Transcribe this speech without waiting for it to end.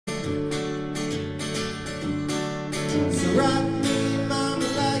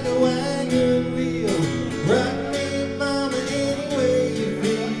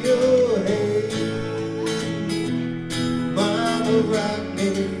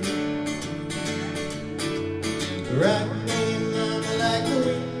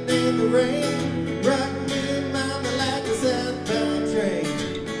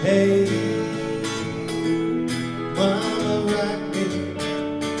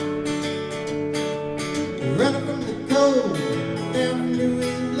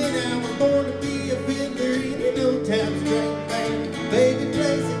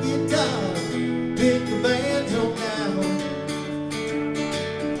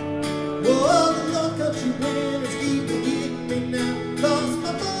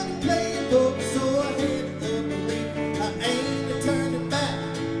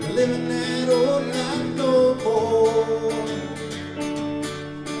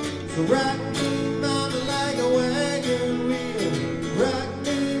So rock me, mama, like a wagon wheel. Rock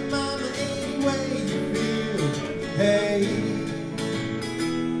me, mama, any way you feel. Hey,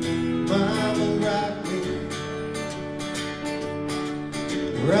 mama, rock me.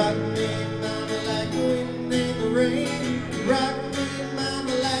 Rock me, mama, like the wind and the rain. Rock me,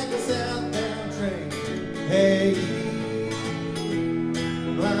 mama, like a southbound train. Hey,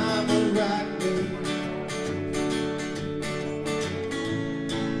 mama, rock me.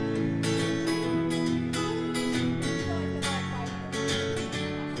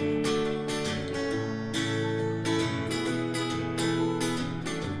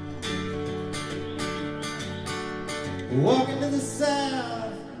 Walking to the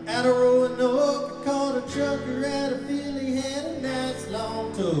south, out of Roanoke, I caught a trucker at a field. He had a nice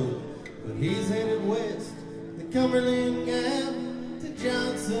long tow, but he's headed west, the Cumberland Gap, to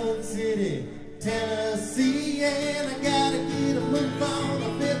Johnson City, Tennessee. And I gotta get a move on,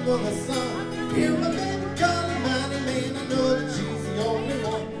 a fit for the sun. Hear my baby calling my name, and I know that she's the only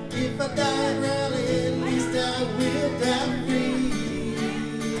one. If I die in Raleigh, at least I will die free.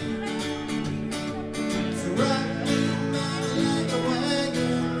 So rock me, mama, like a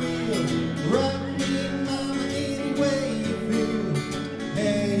wagon wheel. Rock me, mama, any way you feel.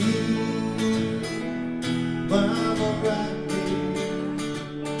 Hey, mama, rock me.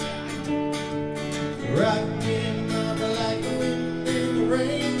 Rock me, mama, like the wind and the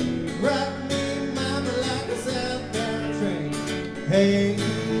rain. Rock me, mama, like a southbound train. Hey,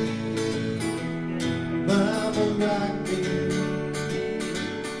 mama, rock me.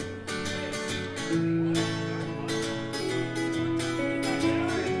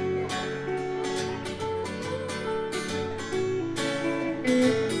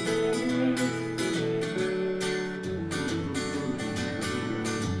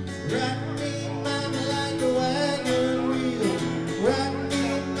 Rock me, mama, like a wagon wheel. Rock me,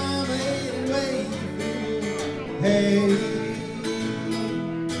 mama, any way you feel. Hey,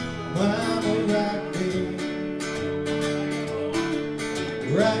 mama, rock me.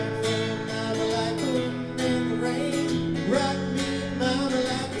 Rock me, mama, like the wind and the rain. Rock me, mama,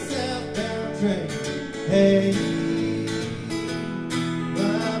 like a southbound train. Hey.